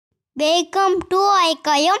Welcome to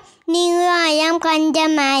IKM நியாயம்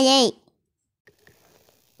கஞ்சமாயை.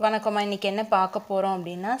 வணக்கம். இன்னைக்கு என்ன பார்க்க போறோம்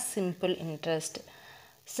அப்படினா சிம்பிள் இன்ட்ரெஸ்ட்.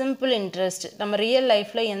 சிம்பிள் இன்ட்ரெஸ்ட் நம்ம ரியல்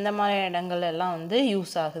லைஃப்ல எந்த மாதிரி இடங்கள் எல்லாம் வந்து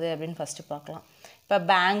யூஸ் ஆகுது அப்படினு ஃபர்ஸ்ட் பார்க்கலாம். இப்ப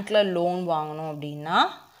பேங்க்ல லோன் வாங்கணும் அப்படினா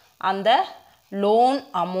அந்த லோன்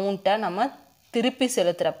அமௌண்ட்டை நம்ம திருப்பி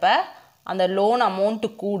செலுத்துறப்ப அந்த லோன் அமௌண்ட்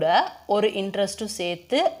கூட ஒரு இன்ட்ரெஸ்ட்டும்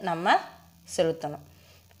சேர்த்து நம்ம செலுத்தணும்.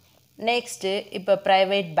 நெக்ஸ்ட் இப்போ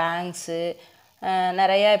பிரைவேட் பேங்க்ஸ்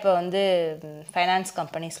நிறைய இப்போ வந்து ஃபைனான்ஸ்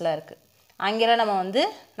கம்பெனிஸ்லாம் இருக்குது. அங்கெல்லாம் நம்ம வந்து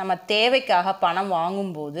நம்ம தேவைக்காக பணம்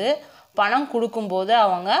வாங்கும்போது பணம் கொடுக்கும்போது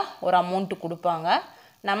அவங்க ஒரு அமௌண்ட்டு கொடுப்பாங்க.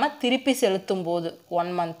 நம்ம திருப்பி செலுத்தும் போது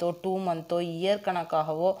 1 மந்த்தோ 2 மந்த்தோ இயர்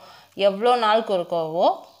கணக்காகவோ எவ்வளோ நாளுக்கு ஒருக்காவோ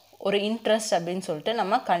ஒரு இன்ட்ரெஸ்ட் அப்படின்னு சொல்லிட்டு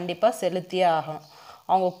நம்ம கண்டிப்பாக செலுத்தியே ஆகணும்.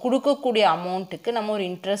 அவங்க கொடுக்கக்கூடிய அமௌண்ட்டுக்கு நம்ம ஒரு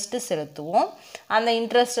இன்ட்ரெஸ்ட்டு செலுத்துவோம். அந்த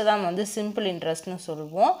இன்ட்ரெஸ்ட்டை தான் வந்து சிம்பிள் இன்ட்ரெஸ்ட்னு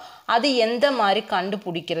சொல்லுவோம். அது எந்த மாதிரி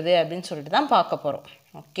கண்டுபிடிக்கிறது அப்படின்னு சொல்லிட்டு தான் பார்க்க போகிறோம்.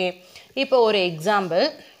 ஓகே, இப்போ ஒரு எக்ஸாம்பிள்.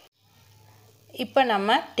 இப்போ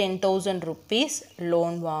நம்ம 10,000 rupees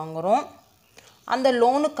லோன் வாங்குகிறோம். அந்த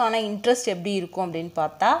லோனுக்கான இன்ட்ரெஸ்ட் எப்படி இருக்கும் அப்படின்னு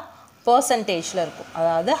பார்த்தா பர்சன்டேஜில் இருக்கும்.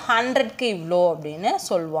 அதாவது 100க்கு இவ்வளோ அப்படின்னு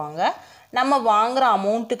சொல்லுவாங்க. நம்ம வாங்குகிற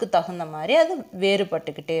அமௌண்ட்டுக்கு தகுந்த மாதிரி அது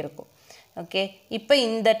வேறுபட்டுக்கிட்டே இருக்கும். ஓகே, இப்போ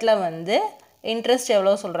இந்த இடத்துல வந்து இன்ட்ரெஸ்ட்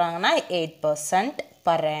எவ்வளோ சொல்கிறாங்கன்னா 8%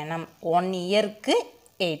 per annum, 1 இயருக்கு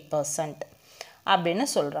 8% அப்படின்னு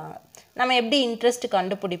சொல்கிறாங்க. நம்ம எப்படி இன்ட்ரெஸ்ட்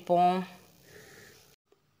கண்டுபிடிப்போம்?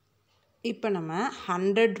 இப்போ நம்ம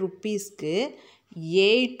 100 rupeesக்கு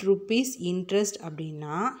 8 rupees இன்ட்ரெஸ்ட்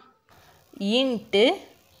அப்படின்னா இன்ட்டு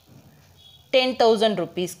 10,000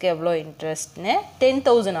 rupeesக்கு எவ்வளோ இன்ட்ரெஸ்ட்னு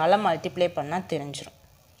 10,000ஆல் மல்டிப்ளை பண்ணால் தெரிஞ்சிடும்.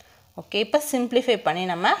 ஓகே, இப்போ சிம்பிளிஃபை பண்ணி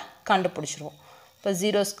நம்ம கண்டுபிடிச்சிருவோம். இப்போ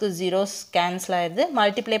ஜீரோஸ்க்கு ஜீரோஸ் கேன்சல் ஆகிடுது.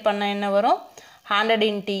 மல்டிப்ளை பண்ணால் என்ன வரும்? 100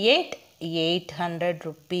 × 8 800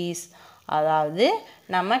 rupees. அதாவது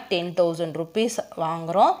நம்ம 10,000 rupees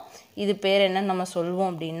வாங்குகிறோம். இது பேர் என்னன்னு நம்ம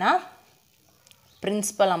சொல்லுவோம் அப்படின்னா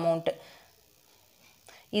பிரின்சிபல் அமௌண்ட்டு.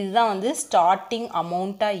 இதுதான் வந்து ஸ்டார்டிங்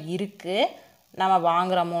அமௌண்ட்டாக இருக்குது நம்ம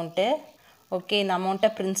வாங்குகிற அமௌண்ட்டு. ஓகே, இந்த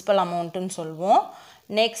அமௌண்ட்டை பிரின்சிபல் அமௌண்ட்டுன்னு சொல்லுவோம்.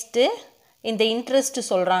 நெக்ஸ்ட்டு இந்த இன்ட்ரெஸ்ட்டு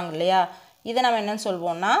சொல்கிறாங்க இல்லையா, இதை நம்ம என்னன்னு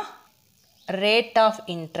சொல்வோம்னா ரேட் ஆஃப்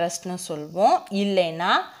இன்ட்ரெஸ்ட்னு சொல்வோம்.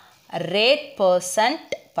 இல்லைன்னா ரேட்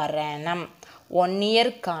 % per annum, 1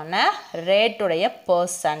 இயர்க்கான ரேட்டுடைய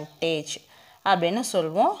பர்சன்டேஜ் அப்படின்னு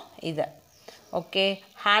சொல்வோம் இதை. ஓகே,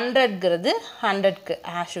 100ங்கிறது 100க்கு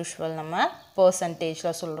ஆஸ் யூஷுவல் நம்ம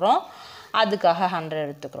பர்சன்டேஜில் சொல்கிறோம். அதுக்காக 100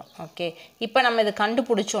 எடுத்துக்கிறோம். ஓகே, இப்போ நம்ம இதை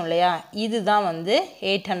கண்டுபிடிச்சோம் இல்லையா, இதுதான் வந்து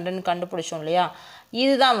 800ன்னு கண்டுபிடிச்சோம் இல்லையா,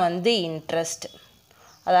 இதுதான் வந்து இன்ட்ரெஸ்ட்.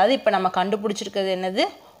 அதாவது இப்போ நம்ம கண்டுபிடிச்சிருக்கிறது என்னது?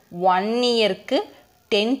 1 இயருக்கு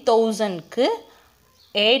 10,000க்கு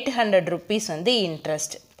 800 rupees வந்து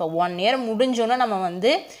இன்ட்ரெஸ்ட். இப்போ 1 இயர் முடிஞ்சோன்னா நம்ம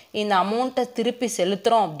வந்து இந்த அமௌண்ட்டை திருப்பி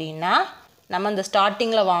செலுத்துகிறோம் அப்படின்னா நம்ம இந்த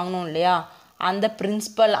ஸ்டார்டிங்கில் வாங்கணும் இல்லையா அந்த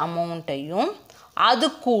பிரின்சிபல் அமௌண்ட்டையும் அது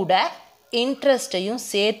கூட இன்ட்ரெஸ்ட்டையும்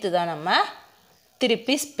சேர்த்து தான் நம்ம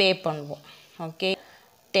திருப்பி பே பண்ணுவோம். ஓகே,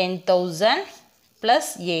 10,000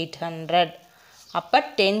 + 800. அப்போ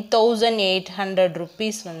 10,800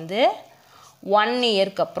 rupees வந்து 1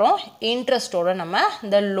 இயர்க்கு அப்புறம் இன்ட்ரெஸ்ட்டோடு நம்ம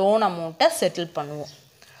இந்த லோன் அமௌண்ட்டை செட்டில் பண்ணுவோம்.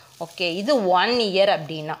 ஓகே, இது 1 இயர்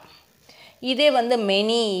அப்படின்னா. இதே வந்து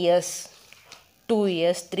many years, 2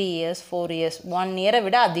 years 3 years 4 years 1 இயரை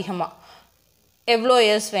விட அதிகமாக எவ்வளோ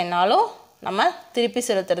இயர்ஸ் வேணாலும் நம்ம திருப்பி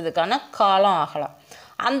செலுத்துறதுக்கான காலம் ஆகலாம்.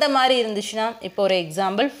 அந்த மாதிரி இருந்துச்சுன்னா இப்போ ஒரு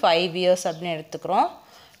எக்ஸாம்பிள் 5 இயர்ஸ் அப்படின்னு எடுத்துக்கிறோம்.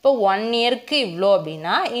 இப்போ 1 இயருக்கு இவ்வளோ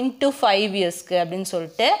அப்படின்னா இன்ட்டு 5 இயர்ஸ்க்கு அப்படின்னு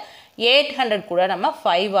சொல்லிட்டு 800 கூட நம்ம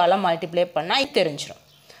 5ஆல் மல்டிப்ளை பண்ணால் தெரிஞ்சிடும்.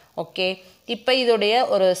 ஓகே, இப்போ இதோடைய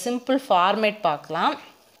ஒரு சிம்பிள் ஃபார்மேட் பார்க்கலாம்.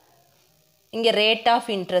 இங்கே ரேட் ஆஃப்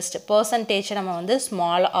இன்ட்ரெஸ்ட் பர்சன்டேஜை நம்ம வந்து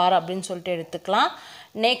ஸ்மால் ஆர் அப்படின்னு சொல்லிட்டு எடுத்துக்கலாம்.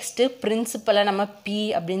 நெக்ஸ்ட்டு பிரின்சிபலை நம்ம பி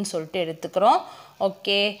அப்படின்னு சொல்லிட்டு எடுத்துக்கிறோம்.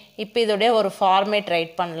 ஓகே, இப்போ இதோடைய ஒரு ஃபார்மேட்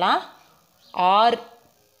ரைட் பண்ணலாம். ஆர்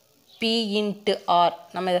P × R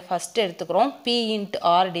நம்ம இதை ஃபஸ்ட்டு எடுத்துக்கிறோம். P ×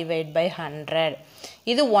 R / 100.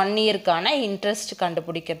 இது 1 இயர்க்கான இன்ட்ரெஸ்ட்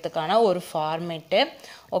கண்டுபிடிக்கிறதுக்கான ஒரு ஃபார்மேட்டு.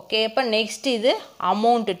 ஓகே, இப்போ நெக்ஸ்ட் இது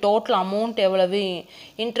அமௌண்ட்டு, டோட்டல் அமௌண்ட் எவ்வளவு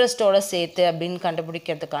இன்ட்ரெஸ்ட்டோடு சேர்த்து அப்படின்னு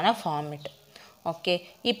கண்டுபிடிக்கிறதுக்கான ஃபார்மேட்டு. ஓகே,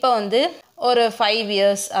 இப்போ வந்து ஒரு 5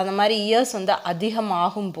 இயர்ஸ் அந்த மாதிரி இயர்ஸ் வந்து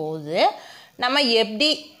அதிகமாகும் போது நம்ம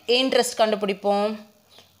எப்படி இன்ட்ரெஸ்ட் கண்டுபிடிப்போம்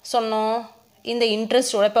சொன்னோம்? இந்த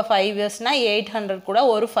இன்ட்ரெஸ்ட்டோட இப்போ 5 இயர்ஸ்னால் 800 கூட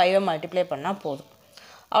ஒரு 5ஐ மல்டிப்ளை பண்ணால் போதும்.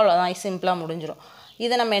 அவ்வளோதான், சிம்பிளாக முடிஞ்சிடும்.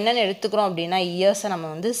 இதை நம்ம என்னென்னு எடுத்துக்கிறோம் அப்படின்னா இயர்ஸை நம்ம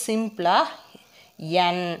வந்து சிம்பிளாக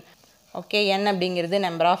என். ஓகே, என் அப்படிங்கிறது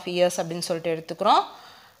நம்பர் ஆஃப் இயர்ஸ் அப்படின்னு சொல்லிட்டு எடுத்துக்கிறோம்.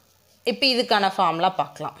 இப்போ இதுக்கான ஃபார்முலா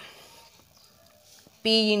பார்க்கலாம்.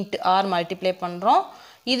 P × R மல்டிப்ளை பண்ணுறோம்.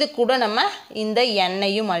 இது கூட நம்ம இந்த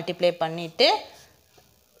எண்ணையும் மல்டிப்ளை பண்ணிவிட்டு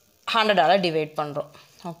 100 டிவைட் பண்ணுறோம்.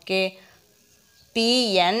 Okay,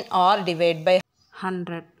 PNR divide by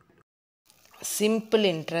 100 simple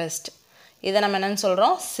interest. இதை நம்ம என்னன்னு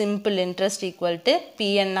சொல்கிறோம்? Simple interest equal to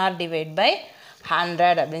PNR divide by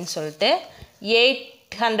 100 அப்படின்னு சொல்லிட்டு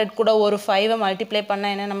 800 கூட ஒரு 5 மல்டிப்ளை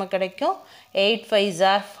பண்ணால் என்ன நமக்கு கிடைக்கும்? 8 5s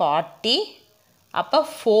are 40. அப்போ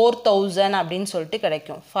 4000 அப்படின்னு சொல்லிட்டு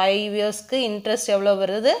கிடைக்கும். 5 இயர்ஸ்க்கு இன்ட்ரெஸ்ட் எவ்வளோ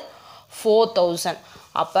வருது? 4000.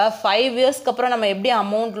 அப்போ 5 இயர்ஸ்க்கு அப்புறம் நம்ம எப்படி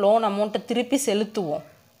லோன் அமௌண்ட்டை திருப்பி செலுத்துவோம்?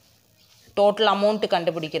 Total amount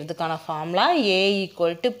கண்டுபிடிக்கிறதுக்கான formula A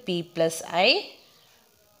equal to P plus I.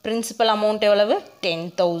 Principal amount எவ்வளவு?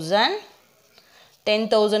 10,000.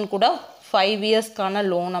 10,000 கூட 5 இயர்ஸ்க்கான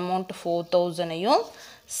லோன் அமௌண்ட் 4,000ஐயும்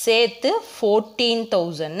சேர்த்து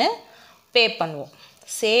 14,000 பே பண்ணுவோம்.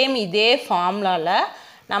 சேம் இதே ஃபார்முலாவில்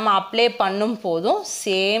நம்ம அப்ளை பண்ணும் போதும்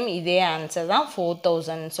சேம் இதே ஆன்சர் தான்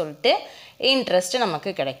 4,000 சொல்லிட்டு இன்ட்ரெஸ்ட்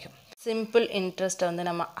நமக்கு கிடைக்கும். சிம்பிள் இன்ட்ரெஸ்ட்டை வந்து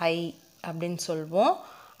நம்ம I அப்படின்னு சொல்வோம்.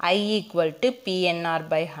 I equal to PNR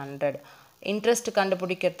by 100. Interest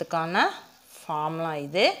கண்டுபிடிக்கிறதுக்கான formula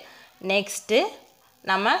இது. நெக்ஸ்ட்டு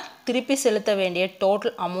நம்ம திருப்பி செலுத்த வேண்டிய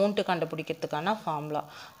total amount கண்டுபிடிக்கிறதுக்கான formula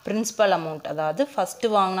principal amount, அதாவது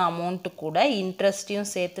ஃபஸ்ட்டு வாங்கின அமௌண்ட்டு கூட இன்ட்ரெஸ்ட்டையும்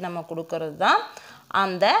சேர்த்து நம்ம கொடுக்கறது தான்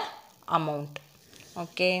அந்த amount.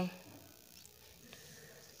 Okay,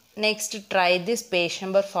 next try this. Page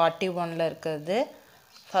number 41 இருக்கிறது.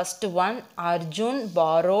 First one, Arjun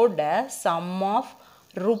borrowed a sum of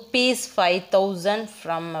rupees 5,000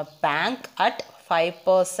 from a bank at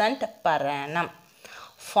 5% per annum.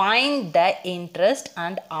 Find the interest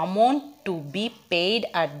and amount to be paid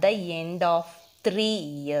at the end of 3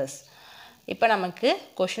 years. இப்போ நமக்கு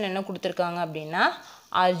question என்ன கொடுத்துருக்காங்க அப்படின்னா,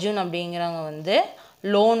 அர்ஜுன் அப்படிங்கிறவங்க வந்து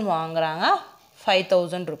loan வாங்குறாங்க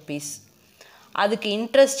 5,000 rupees. அதுக்கு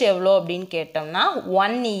இன்ட்ரெஸ்ட் எவ்வளோ அப்படின்னு கேட்டோம்னா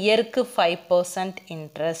 1 இயருக்கு 5%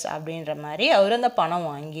 இன்ட்ரெஸ்ட் அப்படின்ற மாதிரி அவர் அந்த பணம்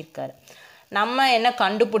வாங்கியிருக்காரு. நம்ம என்ன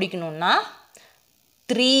கண்டுபிடிக்கணும்னா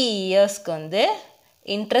 3 இயர்ஸ்க்கு வந்து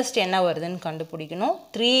இன்ட்ரெஸ்ட் என்ன வருதுன்னு கண்டுபிடிக்கணும்.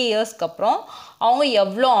 3 இயர்ஸ்க்கு அப்புறம் அவங்க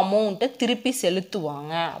எவ்வளோ அமௌண்ட்டை திருப்பி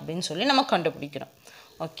செலுத்துவாங்க அப்படின்னு சொல்லி நம்ம கண்டுபிடிக்கிறோம்.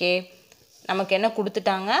 ஓகே, நமக்கு என்ன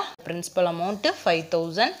கொடுத்துட்டாங்க? பிரின்சிபல் அமௌண்ட்டு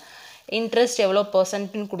 5,000, இன்ட்ரெஸ்ட் எவ்வளோ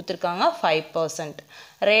பர்சன்ட்னு கொடுத்துருக்காங்க? 5%.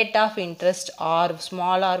 Rate of interest R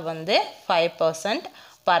small R வந்து 5%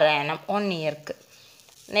 பர் ஆனம் 1 இயருக்கு.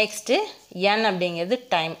 நெக்ஸ்ட்டு n அப்படிங்கிறது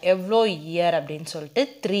டைம், எவ்வளோ இயர் அப்படின்னு சொல்லிட்டு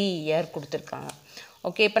 3 இயர் கொடுத்துருக்காங்க.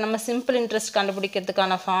 ஓகே, இப்போ நம்ம சிம்பிள் இன்ட்ரெஸ்ட்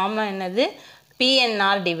கண்டுபிடிக்கிறதுக்கான ஃபார்முலா என்னது?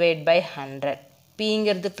 PNR divide by 100.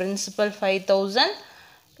 Pங்கிறது principal 5,000,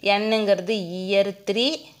 Nங்கிறது year 3,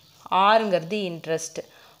 Rங்கிறது interest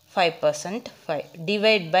 5%, 5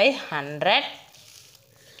 divide by 100.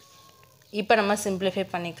 இப்போ நம்ம சிம்பிளிஃபை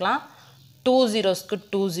பண்ணிக்கலாம். 2 zeros-க்கு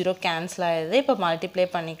 2 0 கேன்சல் ஆகிடுது. இப்போ மல்டிப்ளை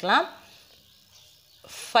பண்ணிக்கலாம்.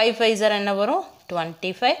 5 5s are என்ன வரும்?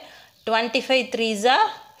 25. 25 3s are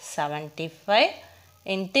 75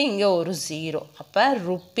 இன்ட்டு இங்கே ஒரு 0. அப்போ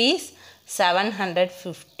rupees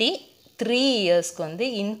 750 3 இயர்ஸ்க்கு வந்து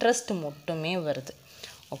இன்ட்ரெஸ்ட் மட்டுமே வருது.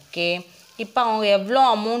 ஓகே, இப்போ அவங்க எவ்வளோ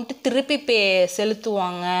அமௌண்ட்டு திருப்பி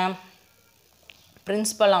செலுத்துவாங்க?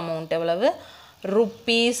 பிரின்சிபல் அமௌண்ட் எவ்வளவு?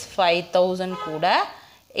 rupees 5,000 கூட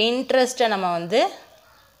இன்ட்ரெஸ்ட்டை நம்ம வந்து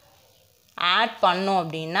ஆட் பண்ணோம்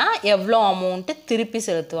அப்படின்னா எவ்வளோ அமௌண்ட்டு திருப்பி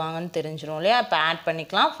செலுத்துவாங்கன்னு தெரிஞ்சிடும் இல்லையா? இப்போ ஆட்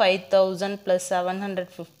பண்ணிக்கலாம். 5,000 +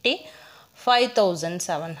 750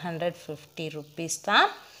 5,750 rupees தான்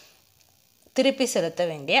திருப்பி செலுத்த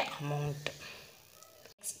வேண்டிய amount.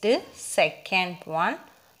 Next second one,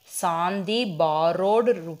 Shanti borrowed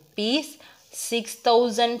rupees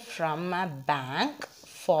 6,000 from a bank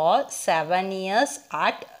for 7 years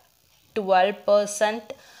at 12%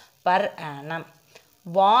 per annum.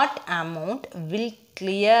 What amount will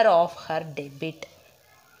clear off her debit?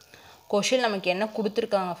 Question நமக்கு என்ன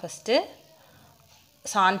கொடுத்துருக்காங்க? ஃபஸ்ட்டு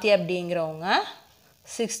சாந்தி அப்படிங்கிறவங்க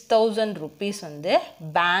 6,000 rupees வந்து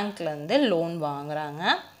பேங்க்லேருந்து லோன் வாங்குகிறாங்க.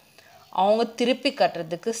 அவங்க திருப்பி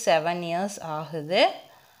கட்டுறதுக்கு 7 years ஆகுது.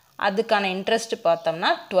 அதுக்கான இன்ட்ரெஸ்ட் பார்த்தோம்னா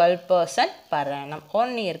 12% per annum.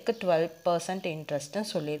 1 இயருக்கு 12%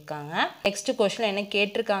 இன்ட்ரெஸ்ட்னு சொல்லியிருக்காங்க. நெக்ஸ்ட்டு கொஷின் என்ன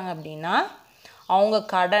கேட்டிருக்காங்க அப்படின்னா, அவங்க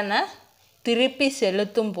கடனை திருப்பி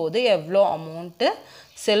செலுத்தும் போது எவ்வளோ அமௌண்ட்டு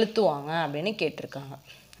செலுத்துவாங்க அப்படின்னு கேட்டிருக்காங்க.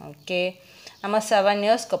 ஓகே, நம்ம 7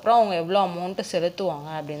 இயர்ஸ்க்கு அப்புறம் அவங்க எவ்வளோ அமௌண்ட்டு செலுத்துவாங்க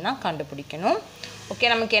அப்படின்னு தான் கண்டுபிடிக்கணும். ஓகே,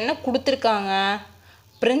 நமக்கு என்ன கொடுத்துருக்காங்க?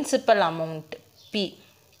 பிரின்சிபல் அமௌண்ட் P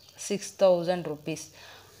 6,000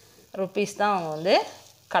 rupees தான் அவங்க வந்து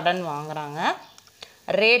கடன் வாங்குகிறாங்க.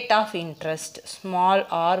 Rate of interest small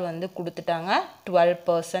r வந்து கொடுத்துட்டாங்க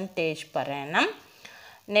 12% per annum.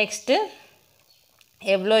 நெக்ஸ்ட்டு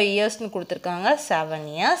எவ்வளோ இயர்ஸ்னு கொடுத்துருக்காங்க? 7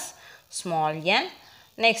 years ஸ்மால் n.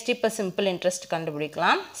 நெக்ஸ்ட் இப்போ சிம்பிள் இன்ட்ரெஸ்ட்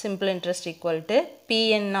கண்டுபிடிக்கலாம். Simple interest equal to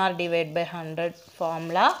PNR divide by 100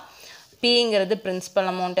 formula. பிங்கிறது பிரின்சிபல்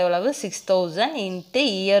அமௌண்ட் எவ்வளவு 6000 இன்ட்டு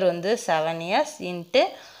இயர் வந்து 7 years into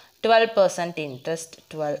 12% interest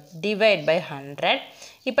 12 divide by 100.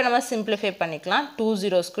 இப்போ நம்ம சிம்பிளிஃபை பண்ணிக்கலாம். 2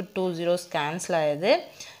 zeros-க்கு 2 zeros கேன்சல் ஆகுது.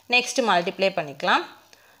 நெக்ஸ்ட் மல்டிப்ளை பண்ணிக்கலாம்.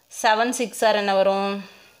 7 6 ஆர் என்ன வரும்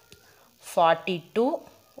 42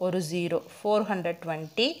 ஒரு 0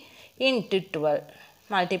 420 இன்ட்டு 12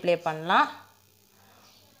 மல்டிப்ளை பண்ணலாம்.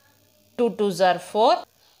 2 2s are 4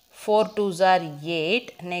 4 2s are 8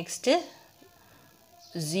 next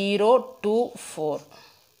 0 2 4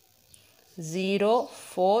 0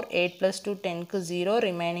 4 8 plus 2 10க்கு 0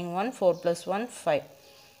 remaining 1 4 plus 1 5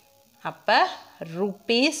 அப்போ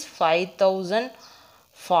rupees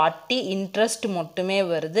 5040 இன்ட்ரெஸ்ட் மட்டுமே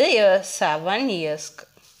வருது 7 இயர்ஸ்க்கு.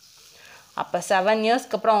 அப்போ 7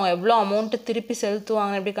 இயர்ஸ்க்கு அப்புறம் அவங்க எவ்வளோ அமௌண்ட்டு திருப்பி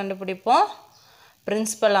செலுத்துவாங்கன்னு எப்படி கண்டுபிடிப்போம்?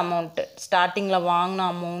 பிரின்சிபல் அமௌண்ட்டு ஸ்டார்டிங்கில் வாங்கின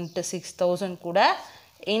அமௌண்ட்டு 6000 கூட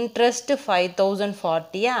இன்ட்ரெஸ்ட்டு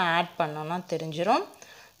 5040 ஆட் பண்ணோன்னா தெரிஞ்சிடும்.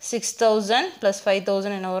 6000 +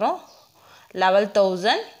 5000 என்ன வரும்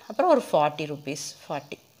 11000 அப்புறம் ஒரு 40 rupees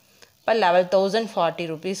 40. இப்போ 11040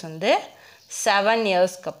 rupees வந்து 7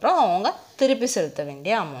 இயர்ஸ்க்கு அப்புறம் அவங்க திருப்பி செலுத்த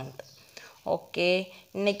வேண்டிய அமௌண்ட். ஓகே,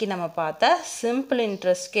 இன்றைக்கி நம்ம பார்த்தா சிம்பிள்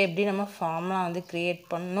இன்ட்ரெஸ்ட்க்கு எப்படி நம்ம ஃபார்முலா வந்து க்ரியேட்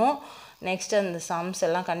பண்ணணும். நெக்ஸ்ட் அந்த சம்ஸ்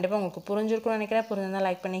எல்லாம் கண்டிப்பாக உங்களுக்கு புரிஞ்சிருக்கும்னு நினைக்கிறேன். புரிஞ்சிருந்தால்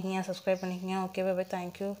லைக் பண்ணிக்கிங்க, சப்ஸ்கிரைப் பண்ணிக்கிங்க. Okay, by,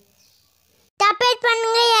 thank you. சப்போர்ட்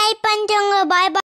பண்ணுங்க, ஹெல்ப் பண்ணுங்க. பாய்.